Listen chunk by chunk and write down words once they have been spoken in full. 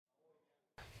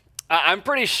I'm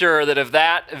pretty sure that if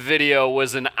that video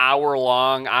was an hour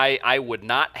long, I would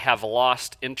not have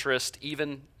lost interest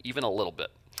even a little bit.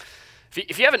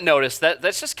 If you haven't noticed,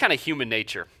 that's just kind of human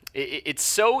nature. It's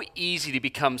so easy to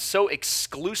become so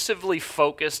exclusively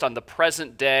focused on the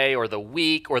present day or the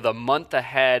week or the month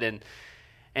ahead,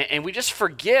 and we just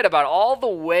forget about all the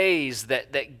ways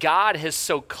that God has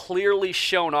so clearly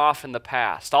shown off in the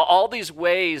past. All these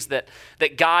ways that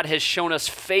God has shown us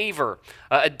favor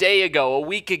a day ago, a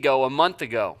week ago, a month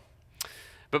ago.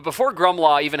 But before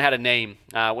Grumlaw even had a name,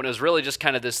 when it was really just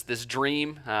kind of this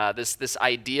dream, this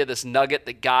idea, this nugget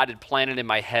that God had planted in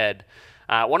my head,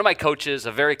 one of my coaches,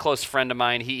 a very close friend of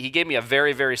mine, he gave me a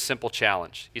very, very simple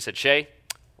challenge. He said, Shay,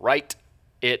 write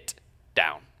it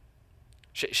down.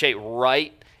 Shay,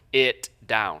 write it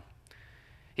down.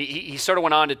 He sort of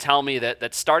went on to tell me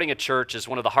that starting a church is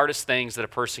one of the hardest things that a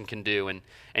person can do.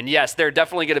 And yes, there are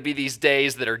definitely going to be these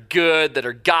days that are good, that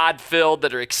are God-filled,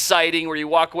 that are exciting, where you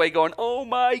walk away going, oh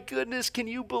my goodness, can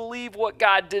you believe what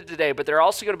God did today? But there are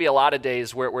also going to be a lot of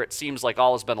days where it seems like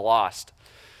all has been lost.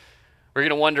 We're going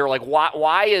to wonder, like,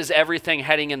 why is everything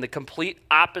heading in the complete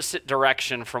opposite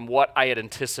direction from what I had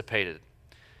anticipated?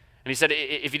 And he said,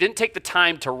 if you didn't take the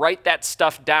time to write that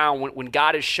stuff down when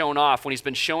God has shown off, when he's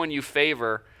been showing you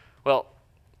favor, well,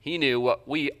 he knew what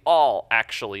we all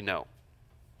actually know.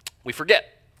 We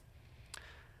forget.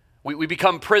 We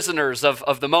become prisoners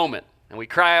of the moment, and we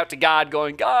cry out to God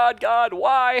going, God,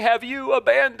 why have you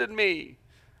abandoned me?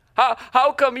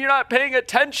 How come you're not paying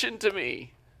attention to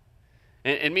me?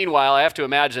 And meanwhile, I have to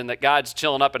imagine that God's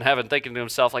chilling up in heaven thinking to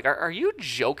himself, like, are you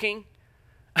joking?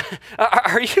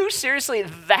 Are you seriously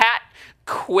that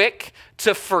quick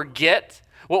to forget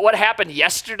what happened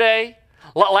yesterday,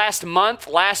 last month,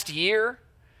 last year?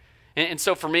 And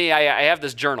so for me, I have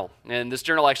this journal, and this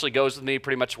journal actually goes with me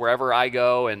pretty much wherever I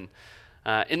go. And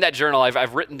in that journal,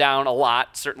 I've written down a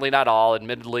lot, certainly not all.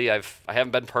 Admittedly, I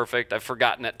haven't been perfect. I've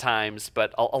forgotten at times,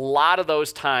 but a lot of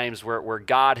those times where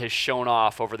God has shown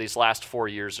off over these last 4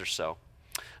 years or so.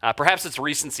 Perhaps it's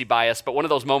recency bias, but one of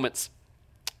those moments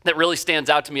that really stands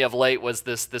out to me of late was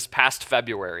this past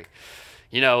February.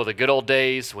 You know, the good old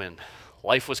days when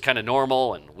life was kind of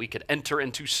normal and we could enter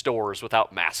into stores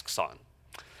without masks on.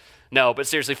 No, but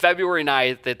seriously, February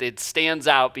 9th, it stands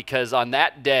out because on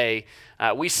that day,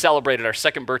 we celebrated our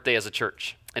second birthday as a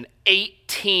church. And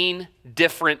 18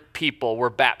 different people were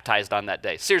baptized on that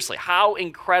day. Seriously, how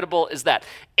incredible is that?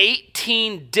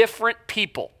 18 different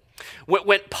people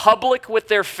went public with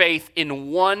their faith in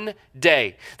one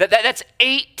day. That's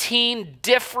 18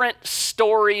 different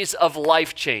stories of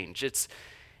life change. It's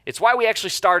why we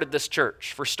actually started this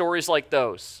church, for stories like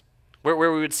those, where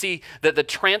we would see that the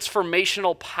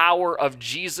transformational power of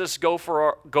Jesus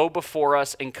go before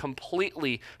us and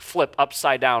completely flip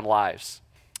upside down lives.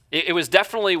 It was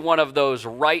definitely one of those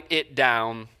write it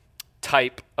down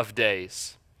type of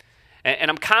days. And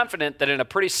I'm confident that in a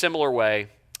pretty similar way,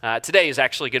 today is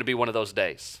actually going to be one of those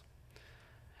days.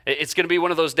 It's going to be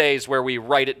one of those days where we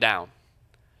write it down.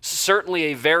 Certainly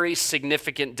a very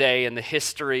significant day in the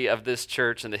history of this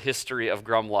church and the history of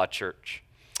Grumlaw Church.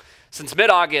 Since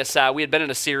mid-August, we had been in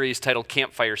a series titled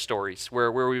Campfire Stories,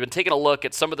 where we've been taking a look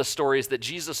at some of the stories that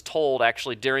Jesus told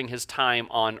actually during his time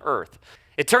on earth.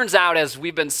 It turns out, as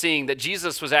we've been seeing, that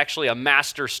Jesus was actually a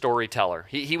master storyteller.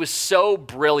 He was so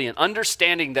brilliant,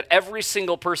 understanding that every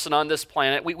single person on this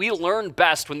planet, we learn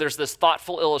best when there's this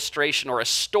thoughtful illustration or a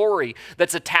story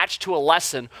that's attached to a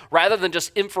lesson rather than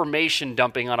just information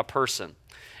dumping on a person.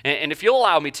 And if you'll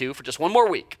allow me to, for just one more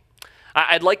week,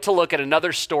 I'd like to look at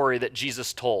another story that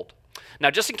Jesus told. Now,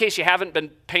 just in case you haven't been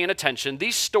paying attention,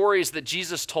 these stories that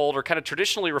Jesus told are kind of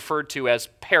traditionally referred to as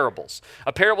parables.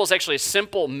 A parable is actually a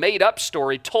simple, made-up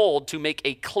story told to make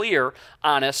a clear,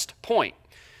 honest point.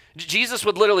 Jesus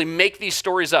would literally make these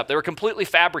stories up. They were completely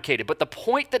fabricated, but the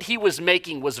point that he was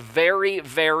making was very,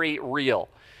 very real.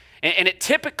 And it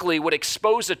typically would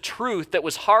expose a truth that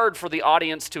was hard for the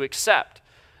audience to accept.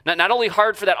 Not only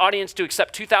hard for that audience to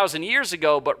accept 2,000 years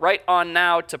ago, but right on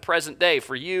now to present day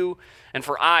for you and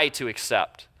for I to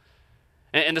accept.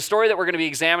 And the story that we're going to be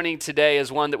examining today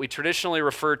is one that we traditionally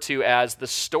refer to as the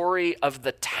story of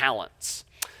the talents.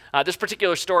 This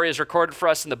particular story is recorded for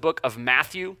us in the book of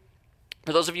Matthew.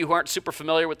 For those of you who aren't super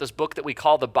familiar with this book that we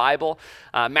call the Bible,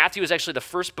 Matthew is actually the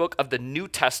first book of the New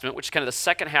Testament, which is kind of the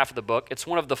second half of the book. It's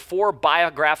one of the 4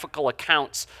 biographical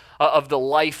accounts of the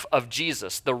life of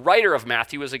Jesus. The writer of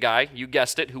Matthew is a guy, you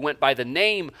guessed it, who went by the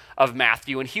name of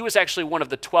Matthew, and he was actually one of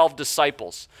the 12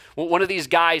 disciples. One of these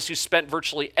guys who spent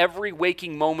virtually every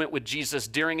waking moment with Jesus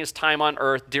during his time on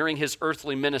earth, during his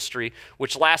earthly ministry,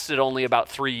 which lasted only about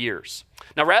 3 years.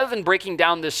 Now, rather than breaking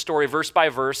down this story verse by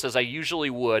verse, as I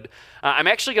usually would, I'm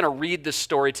actually going to read this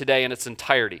story today in its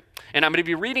entirety. And I'm going to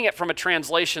be reading it from a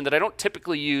translation that I don't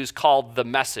typically use called The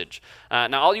Message.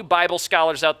 Now, all you Bible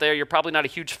scholars out there, you're probably not a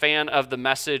huge fan of The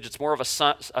Message. It's more of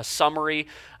a summary,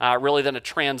 really, than a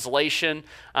translation.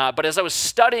 But as I was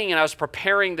studying and I was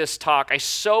preparing this talk, I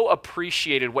so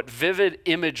appreciated what vivid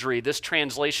imagery this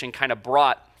translation kind of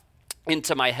brought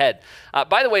into my head.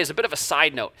 By the way, as a bit of a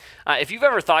side note, if you've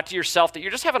ever thought to yourself that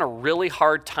you're just having a really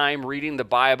hard time reading the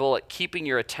Bible, at keeping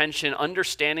your attention,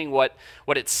 understanding what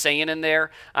it's saying in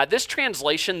there, this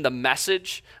translation, the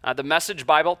Message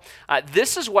Bible,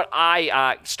 this is what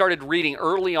I started reading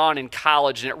early on in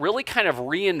college, and it really kind of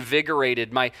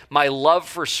reinvigorated my love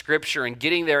for Scripture and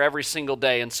getting there every single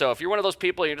day. And so if you're one of those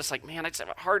people, you're just like, man, I just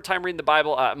have a hard time reading the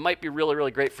Bible, it might be really,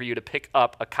 really great for you to pick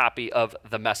up a copy of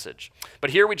the Message. But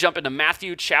here we jump into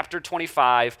Matthew chapter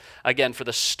 25, again, for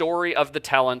the story of the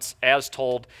talents as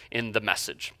told in the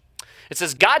Message. It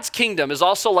says, God's kingdom is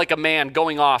also like a man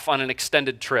going off on an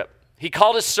extended trip. He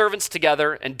called his servants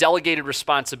together and delegated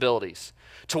responsibilities.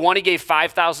 To one he gave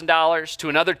 $5,000, to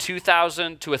another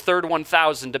 $2,000, to a third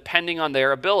 $1,000, depending on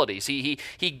their abilities. He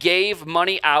gave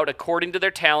money out according to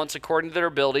their talents, according to their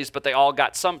abilities, but they all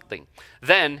got something.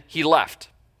 Then he left.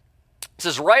 It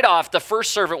says, right off, the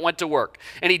first servant went to work,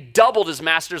 and he doubled his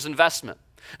master's investment.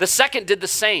 The second did the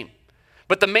same.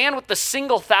 But the man with the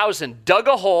single $1,000 dug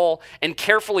a hole and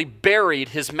carefully buried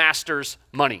his master's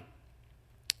money.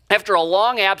 After a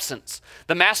long absence,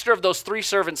 the master of those 3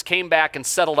 servants came back and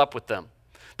settled up with them.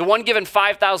 The one given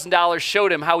 $5,000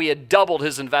 showed him how he had doubled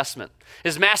his investment.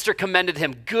 His master commended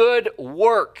him. Good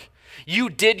work. You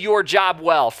did your job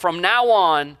well. From now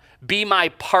on, be my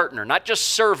partner. Not just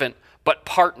servant, but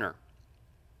partner.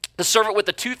 The servant with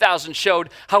the $2,000 showed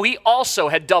how he also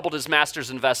had doubled his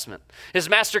master's investment. His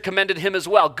master commended him as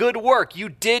well. Good work. You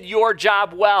did your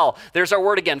job well. There's our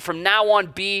word again. From now on,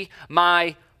 be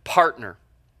my partner.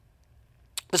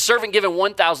 The servant given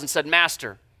 $1,000 said,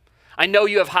 Master, I know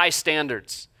you have high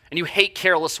standards and you hate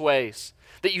careless ways,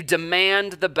 that you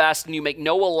demand the best and you make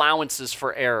no allowances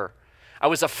for error. I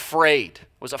was afraid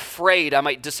I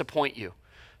might disappoint you.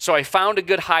 So I found a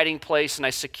good hiding place and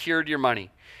I secured your money.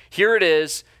 Here it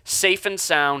is, safe and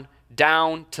sound,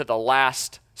 down to the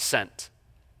last cent.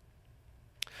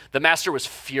 The master was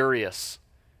furious.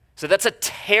 So that's a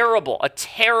terrible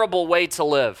way to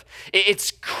live.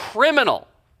 It's criminal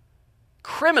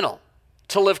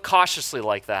to live cautiously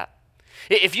like that.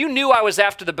 If you knew I was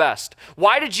after the best,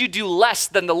 why did you do less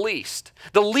than the least?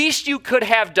 The least you could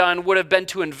have done would have been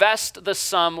to invest the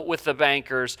sum with the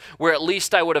bankers, where at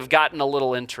least I would have gotten a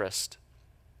little interest.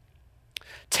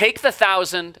 Take the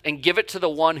 $1,000 and give it to the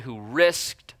one who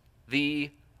risked the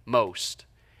most.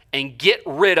 And get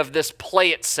rid of this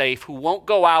play it safe who won't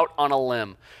go out on a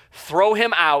limb. Throw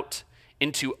him out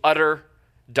into utter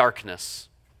darkness.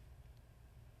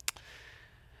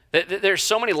 There's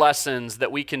so many lessons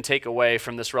that we can take away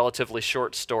from this relatively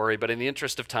short story, but in the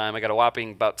interest of time, I got a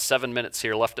whopping about 7 minutes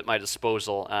here left at my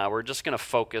disposal. We're just going to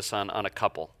focus on a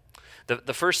couple.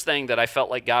 The first thing that I felt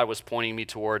like God was pointing me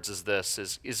towards is this,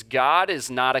 is God is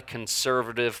not a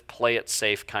conservative,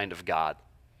 play-it-safe kind of God.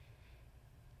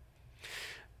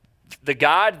 The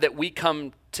God that we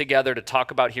come together to talk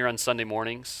about here on Sunday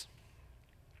mornings,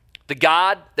 the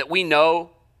God that we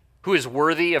know who is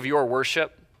worthy of your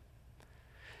worship,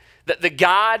 the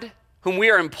God whom we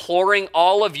are imploring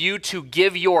all of you to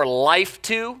give your life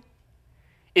to,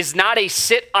 is not a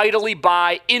sit idly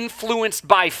by, influenced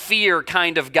by fear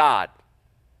kind of God.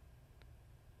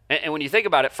 And when you think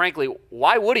about it, frankly,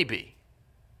 why would he be?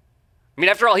 I mean,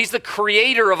 after all, he's the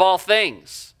creator of all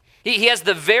things. He has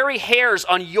the very hairs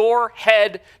on your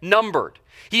head numbered.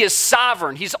 He is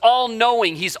sovereign. He's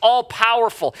all-knowing. He's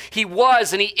all-powerful. He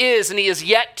was, and he is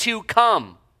yet to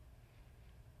come.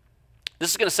 This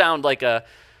is going to sound like a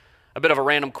bit of a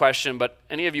random question, but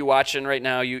any of you watching right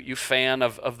now, you fan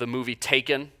of the movie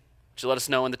Taken? Would you let us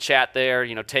know in the chat there?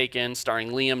 You know, Taken, starring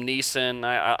Liam Neeson.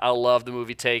 I love the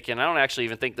movie Taken. I don't actually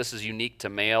even think this is unique to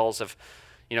males. I've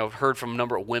heard from a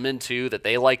number of women too that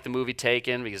they like the movie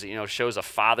Taken because it shows a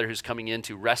father who's coming in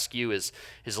to rescue his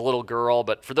little girl.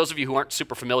 But for those of you who aren't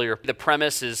super familiar, the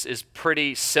premise is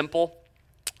pretty simple.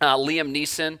 Liam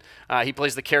Neeson, he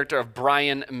plays the character of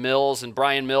Brian Mills, and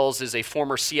Brian Mills is a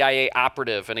former CIA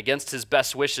operative, and against his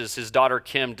best wishes, his daughter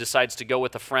Kim decides to go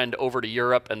with a friend over to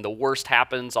Europe, and the worst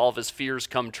happens. All of his fears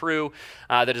come true,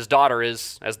 that his daughter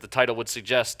is, as the title would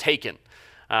suggest, taken,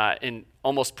 and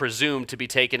almost presumed to be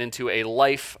taken into a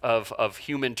life of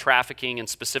human trafficking, and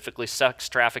specifically sex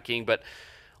trafficking, but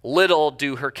little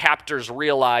do her captors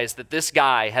realize that this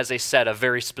guy has a set of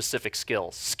very specific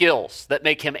skills that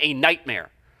make him a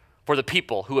nightmare for the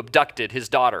people who abducted his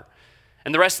daughter.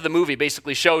 And the rest of the movie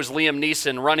basically shows Liam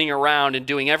Neeson running around and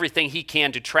doing everything he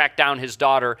can to track down his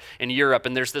daughter in Europe.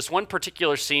 And there's this one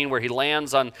particular scene where he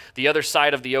lands on the other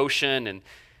side of the ocean, and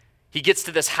he gets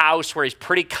to this house where he's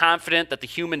pretty confident that the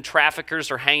human traffickers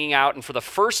are hanging out. And for the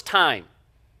first time,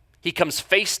 he comes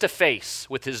face to face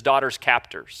with his daughter's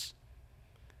captors.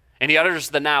 And he utters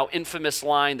the now infamous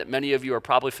line that many of you are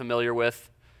probably familiar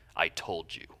with, "I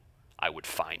told you I would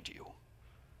find you."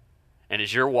 And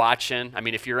as you're watching, I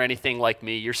mean, if you're anything like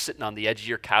me, you're sitting on the edge of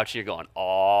your couch and you're going,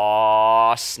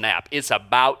 "Aw, snap, it's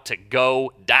about to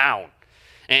go down."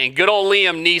 And good old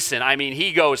Liam Neeson, I mean,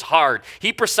 he goes hard.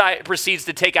 He proceeds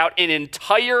to take out an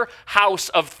entire house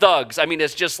of thugs. I mean,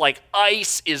 it's just like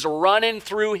ice is running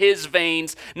through his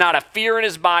veins, not a fear in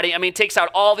his body. I mean, he takes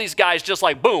out all these guys just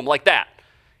like boom, like that.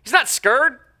 He's not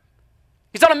scared.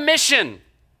 He's on a mission.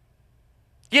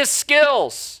 He has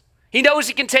skills. He knows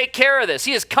he can take care of this.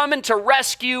 He is coming to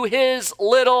rescue his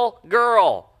little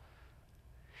girl.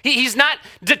 He's not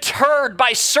deterred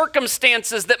by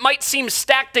circumstances that might seem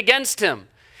stacked against him.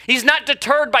 He's not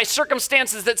deterred by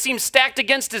circumstances that seem stacked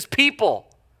against his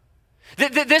people.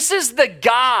 This is the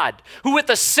God who,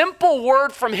 with a simple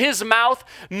word from his mouth,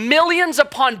 millions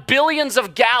upon billions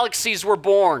of galaxies were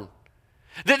born.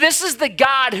 This is the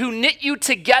God who knit you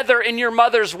together in your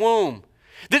mother's womb.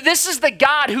 This is the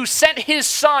God who sent his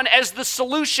son as the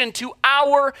solution to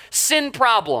our sin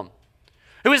problem,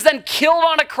 who was then killed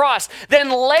on a cross, then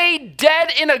laid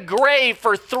dead in a grave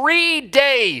for 3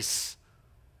 days,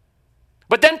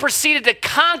 but then proceeded to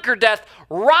conquer death,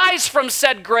 rise from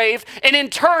said grave, and in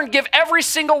turn give every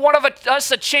single one of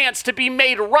us a chance to be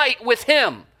made right with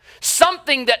him.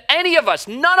 Something that any of us,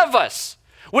 none of us,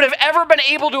 would have ever been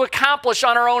able to accomplish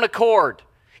on our own accord.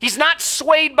 He's not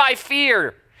swayed by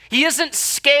fear. He isn't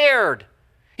scared.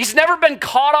 He's never been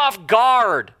caught off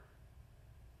guard.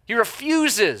 He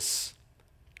refuses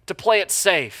to play it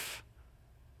safe.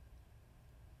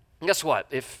 And guess what?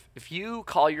 If you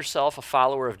call yourself a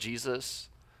follower of Jesus,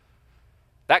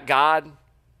 that God,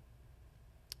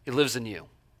 he lives in you.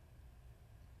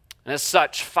 And as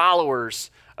such,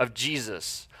 followers of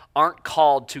Jesus aren't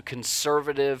called to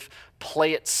conservative,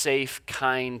 play it safe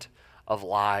kind of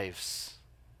lives.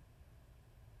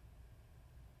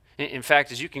 In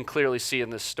fact, as you can clearly see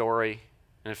in this story,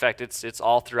 and in fact, it's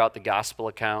all throughout the gospel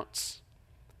accounts,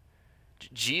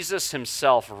 Jesus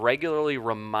himself regularly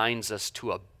reminds us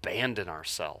to abandon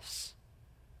ourselves,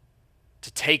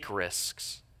 to take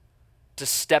risks, to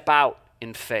step out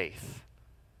in faith.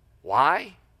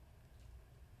 Why?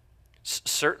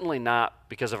 Certainly not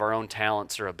because of our own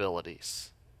talents or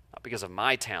abilities, not because of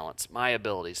my talents, my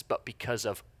abilities, but because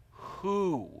of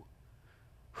who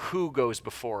goes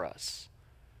before us,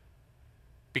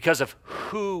 because of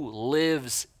who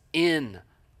lives in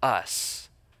us.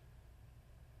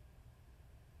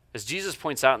 As Jesus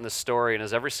points out in this story, and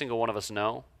as every single one of us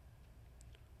know,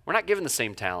 we're not given the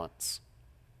same talents.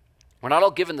 We're not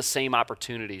all given the same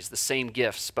opportunities, the same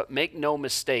gifts, but make no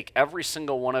mistake, every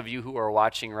single one of you who are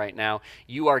watching right now,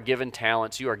 you are given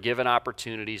talents, you are given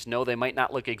opportunities. No, they might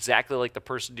not look exactly like the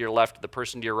person to your left or the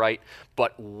person to your right,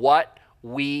 but what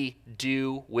we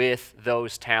do with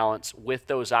those talents, with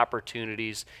those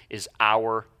opportunities, is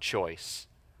our choice.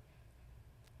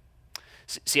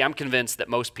 See, I'm convinced that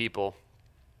most people,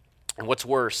 and what's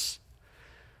worse,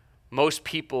 most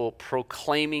people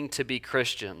proclaiming to be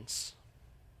Christians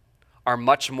are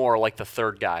much more like the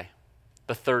third guy,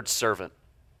 the third servant,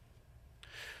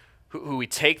 who we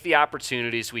take the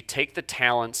opportunities, we take the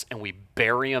talents, and we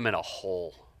bury them in a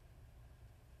hole.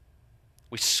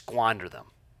 We squander them.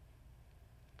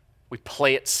 We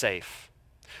play it safe.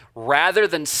 Rather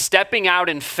than stepping out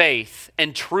in faith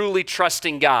and truly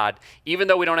trusting God, even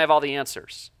though we don't have all the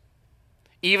answers,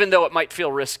 even though it might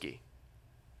feel risky,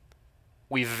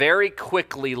 we very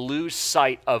quickly lose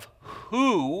sight of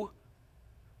who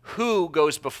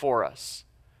goes before us.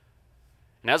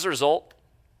 And as a result,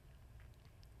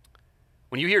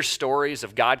 when you hear stories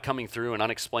of God coming through in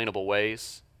unexplainable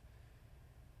ways,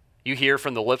 you hear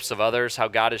from the lips of others how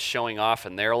God is showing off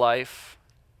in their life,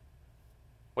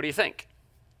 what do you think?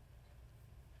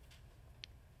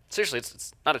 Seriously,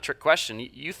 it's not a trick question.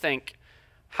 You think,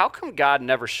 how come God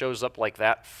never shows up like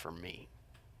that for me?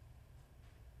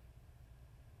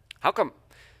 How come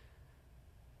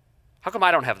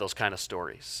I don't have those kind of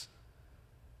stories?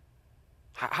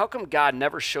 How come God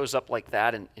never shows up like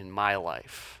that in my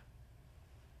life?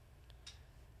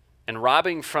 And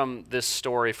robbing from this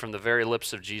story from the very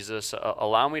lips of Jesus,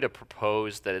 allow me to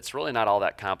propose that it's really not all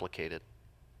that complicated.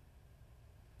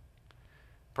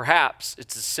 Perhaps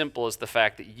it's as simple as the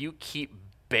fact that you keep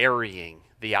burying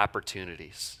the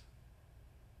opportunities.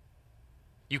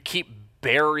 You keep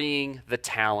burying the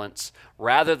talents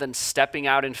rather than stepping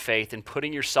out in faith and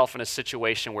putting yourself in a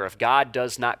situation where if God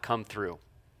does not come through,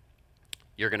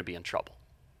 you're going to be in trouble.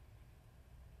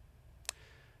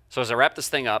 So as I wrap this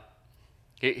thing up,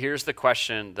 here's the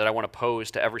question that I want to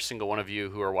pose to every single one of you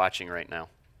who are watching right now.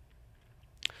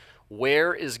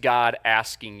 Where is God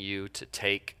asking you to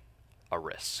take a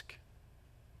risk?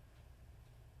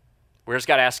 Where's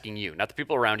God asking you? Not the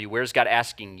people around you. Where's God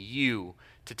asking you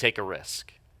to take a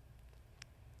risk?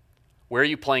 Where are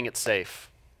you playing it safe?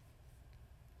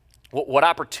 What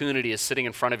opportunity is sitting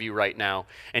in front of you right now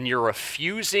and you're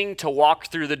refusing to walk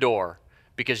through the door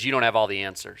because you don't have all the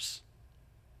answers?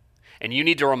 And you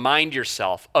need to remind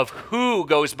yourself of who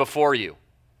goes before you.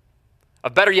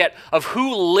 Of better yet, of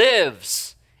who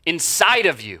lives inside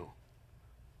of you.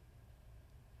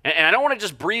 And I don't want to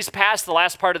just breeze past the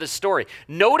last part of this story.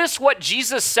 Notice what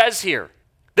Jesus says here.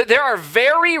 That there are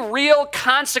very real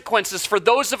consequences for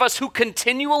those of us who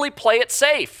continually play it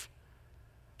safe.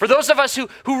 For those of us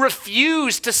who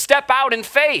refuse to step out in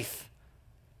faith.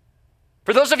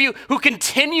 For those of you who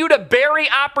continue to bury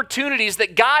opportunities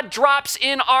that God drops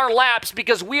in our laps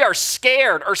because we are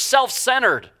scared or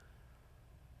self-centered.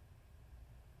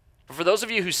 But for those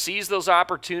of you who seize those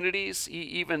opportunities,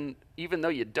 even though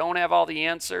you don't have all the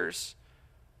answers.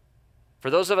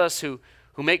 For those of us who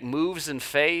make moves in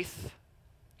faith,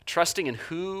 trusting in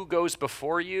who goes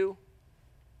before you.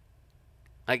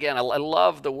 Again, I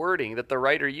love the wording that the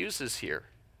writer uses here.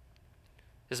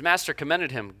 His master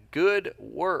commended him. Good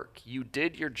work. You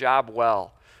did your job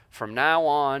well. From now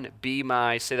on, be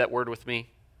my, say that word with me,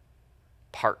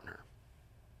 partner.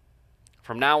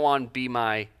 From now on, be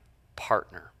my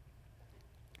partner.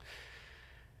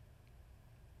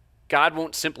 God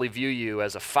won't simply view you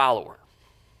as a follower,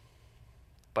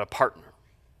 but a partner.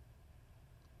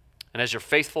 And as you're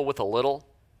faithful with a little,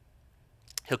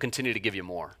 he'll continue to give you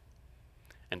more.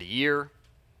 And a year,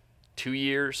 2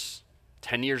 years,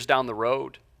 10 years down the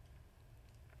road,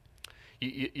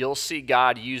 you'll see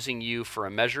God using you for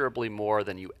immeasurably more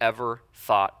than you ever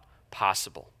thought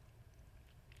possible.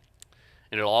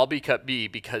 And it'll all be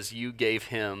because you gave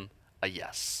him a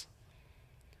yes.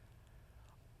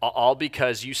 All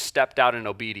because you stepped out in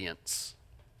obedience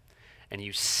and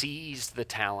you seized the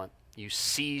talent, you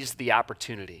seized the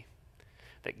opportunity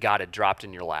that God had dropped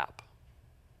in your lap.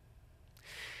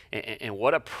 And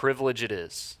what a privilege it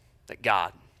is that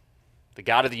God, the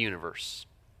God of the universe,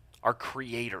 our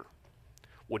creator,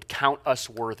 would count us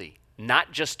worthy,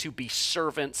 not just to be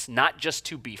servants, not just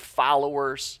to be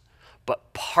followers,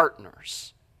 but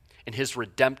partners in his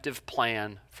redemptive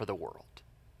plan for the world.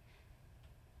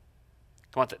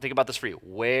 Come on, think about this for you.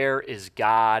 Where is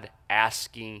God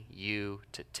asking you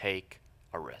to take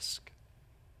a risk?